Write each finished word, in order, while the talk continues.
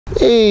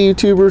Hey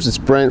YouTubers, it's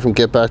Brent from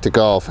Get Back to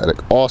Golf. Had an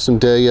awesome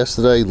day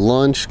yesterday,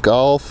 lunch,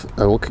 golf,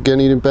 and what could get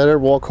even better?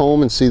 Walk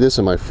home and see this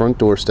on my front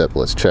doorstep.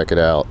 Let's check it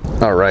out.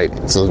 All right,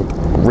 it's a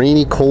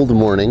rainy, cold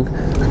morning.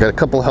 I got a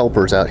couple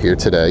helpers out here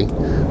today,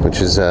 which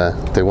is,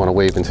 they want to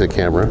wave into the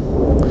camera.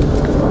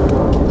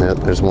 Yep,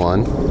 there's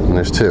one, and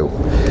there's two.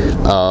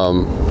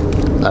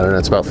 I don't know,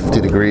 it's about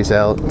 50 degrees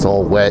out, it's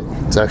all wet.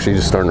 It's actually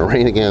just starting to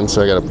rain again,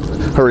 so I gotta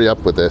hurry up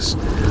with this.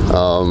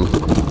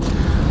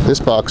 This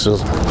box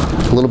is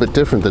a little bit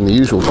different than the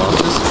usual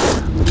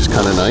boxes, which is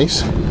kind of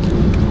nice.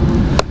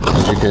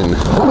 As you can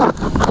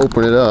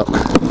open it up,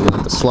 you don't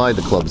have to slide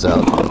the clubs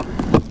out.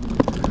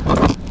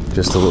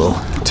 Just a little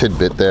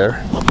tidbit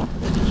there.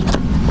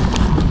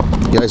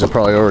 You guys are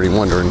probably already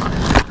wondering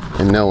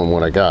and knowing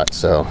what I got,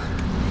 so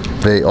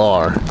they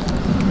are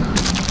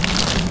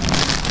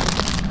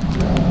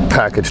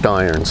packaged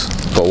irons.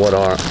 But what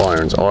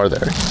irons are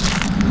there?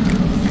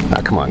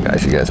 Ah, come on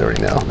guys, you guys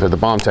already know. They're the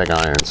Bombtech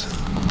irons.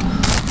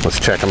 Let's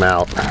check them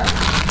out.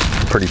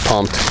 Pretty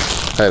pumped.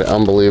 I had an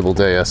unbelievable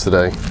day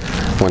yesterday.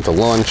 Went to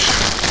lunch.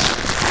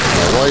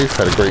 My wife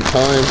had a great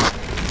time.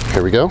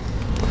 Here we go.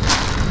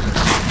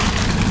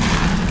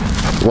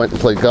 Went and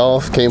played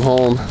golf, came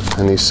home,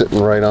 and he's sitting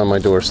right on my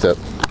doorstep.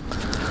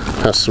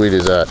 How sweet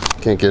is that?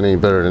 Can't get any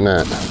better than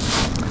that.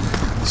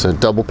 So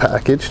double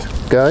packaged,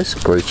 guys.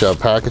 Great job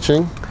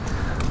packaging.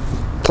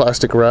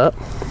 Plastic wrap.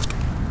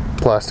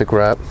 Plastic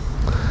wrap.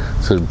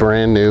 So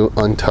brand new,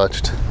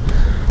 untouched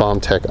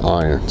Bombtech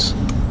irons.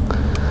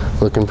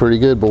 Looking pretty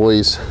good,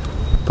 boys.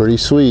 Pretty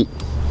sweet.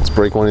 Let's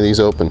break one of these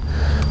open.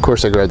 Of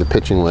course I grabbed the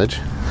pitching wedge.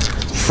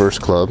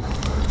 First club.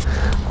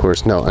 Of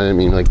course, no, I didn't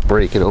mean like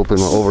break it open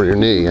over your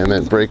knee. I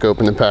meant break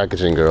open the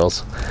packaging,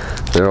 girls.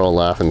 They're all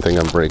laughing, think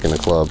I'm breaking the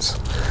clubs.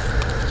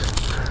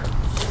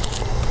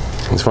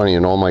 It's funny,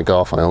 in all my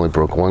golf I only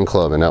broke one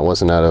club, and that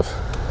wasn't out of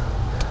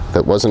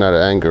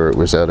anger, it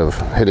was out of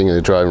hitting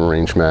the driving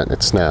range mat and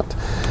it snapped.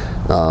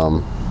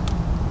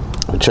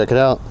 Check it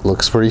out,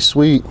 looks pretty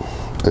sweet.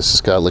 This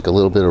has got like a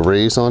little bit of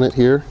raise on it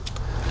here.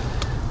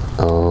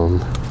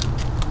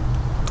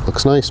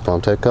 Looks nice,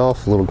 Bombtech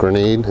Golf, a little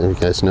grenade. Have you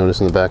guys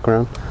noticed in the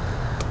background?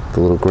 The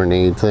little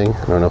grenade thing.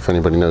 I don't know if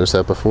anybody noticed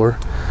that before.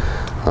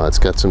 It's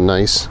got some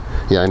nice,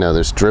 yeah I know,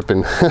 there's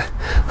dripping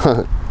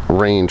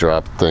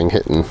raindrop thing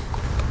hitting.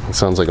 It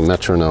sounds like a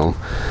metronome.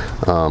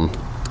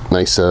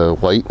 Nice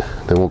white.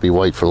 They won't be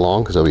white for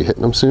long because I'll be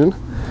hitting them soon.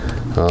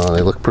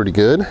 They look pretty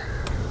good.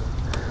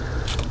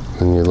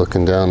 And you're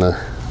looking down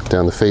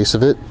the face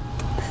of it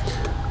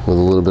with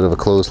a little bit of a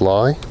closed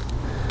lie.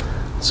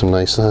 Some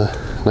nice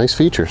nice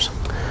features.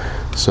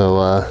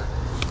 So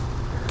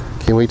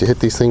can't wait to hit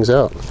these things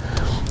out.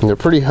 And they're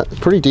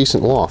pretty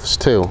decent lofts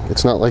too.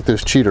 It's not like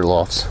those cheater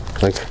lofts.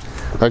 Like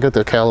I got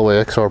the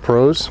Callaway XR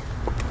Pros.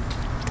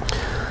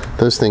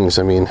 Those things,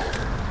 I mean,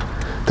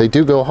 they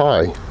do go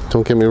high.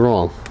 Don't get me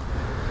wrong.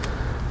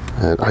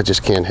 And I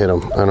just can't hit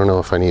them. I don't know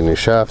if I need new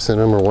shafts in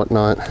them or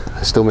whatnot.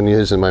 I've still been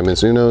using my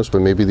Mizunos, but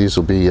maybe these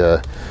will be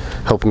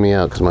helping me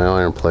out because my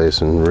iron play has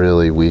been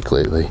really weak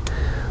lately.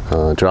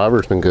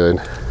 Driver's been good,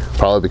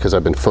 probably because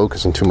I've been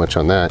focusing too much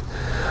on that.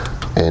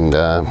 And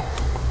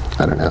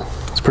I don't know,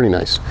 it's pretty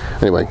nice.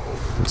 Anyway,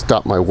 let's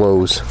stop my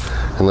woes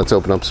and let's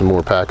open up some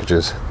more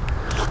packages.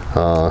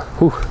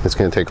 It's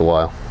gonna take a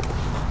while.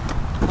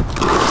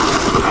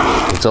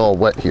 It's all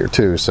wet here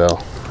too, so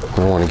I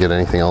don't want to get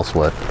anything else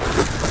wet.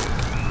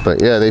 But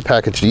yeah, they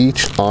packaged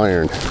each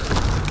iron.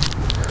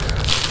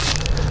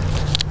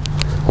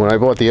 When I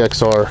bought the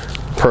XR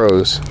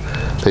Pros,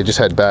 they just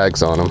had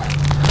bags on them.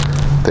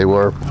 They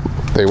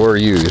were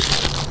used.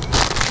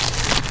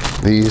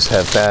 These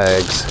have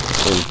bags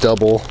and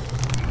double.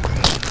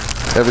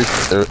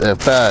 They have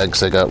bags.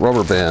 They got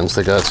rubber bands.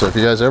 They got, so if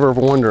you guys ever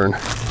wondering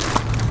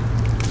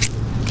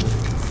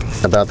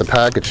about the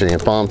packaging at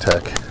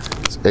Bombtech,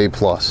 it's A+.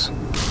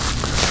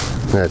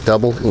 Yeah,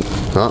 double,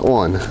 not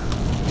one,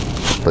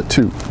 but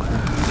two.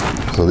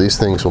 So these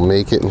things will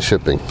make it in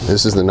shipping.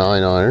 This is the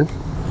 9 iron.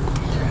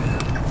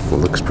 It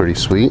looks pretty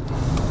sweet.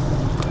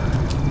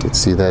 You can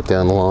see that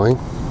down the line.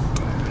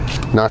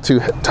 Not too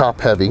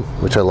top heavy,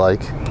 which I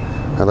like.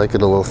 I like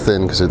it a little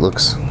thin because it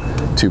looks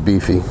too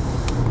beefy.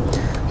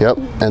 Yep,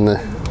 and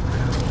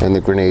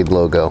the Grenade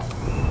logo.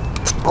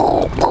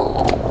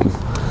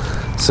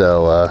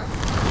 So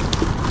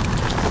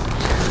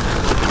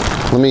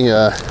let me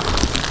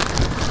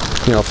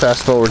you know,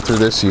 fast forward through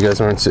this so you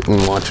guys aren't sitting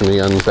and watching me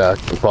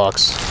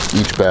unbox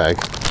each bag.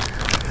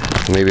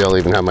 Maybe I'll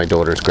even have my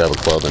daughters grab a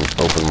club and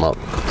open them up.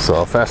 So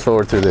I'll fast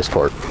forward through this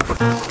part.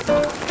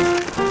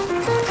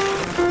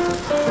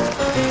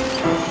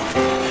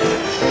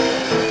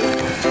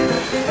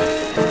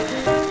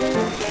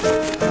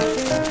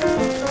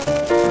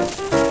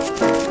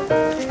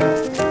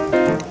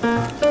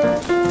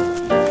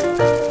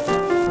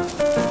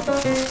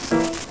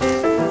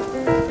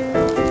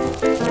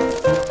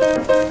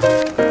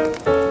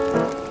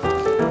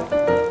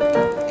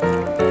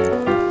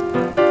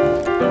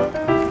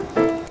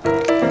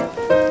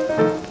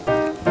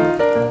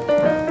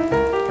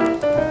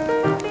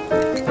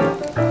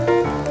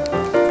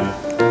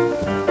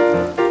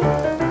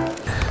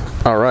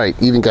 All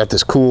right, even got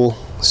this cool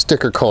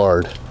sticker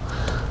card.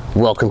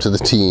 Welcome to the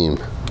team,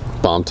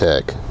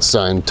 Bombtech.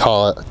 Signed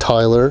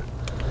Tyler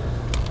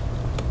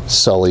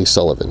Sully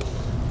Sullivan,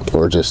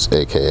 or just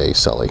AKA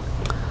Sully.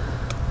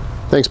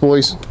 Thanks,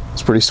 boys.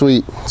 It's pretty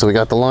sweet. So we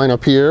got the line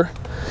up here.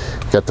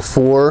 Got the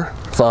 4,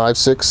 5,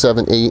 6,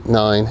 7, 8,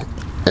 9,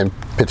 and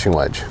pitching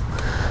wedge.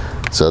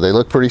 So they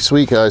look pretty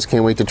sweet, guys.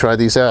 Can't wait to try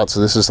these out.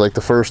 So this is like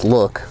the first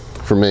look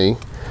for me.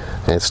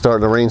 And it's the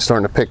rain's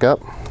starting to pick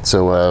up.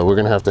 So we're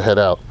gonna have to head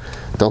out.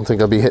 Don't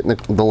think I'll be hitting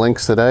the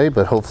links today,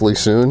 but hopefully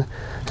soon,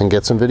 and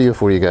get some video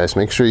for you guys.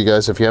 Make sure you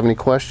guys, if you have any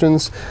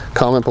questions,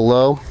 comment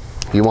below.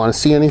 If you want to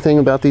see anything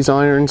about these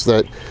irons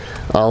that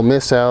I'll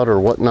miss out or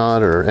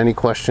whatnot, or any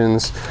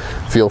questions,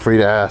 feel free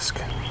to ask,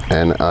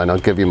 and I'll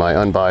give you my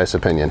unbiased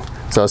opinion.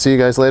 So I'll see you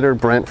guys later.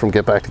 Brent from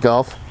Get Back to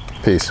Golf.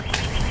 Peace.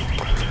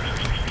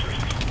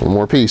 One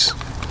more piece.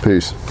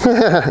 Peace.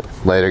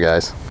 Later,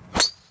 guys.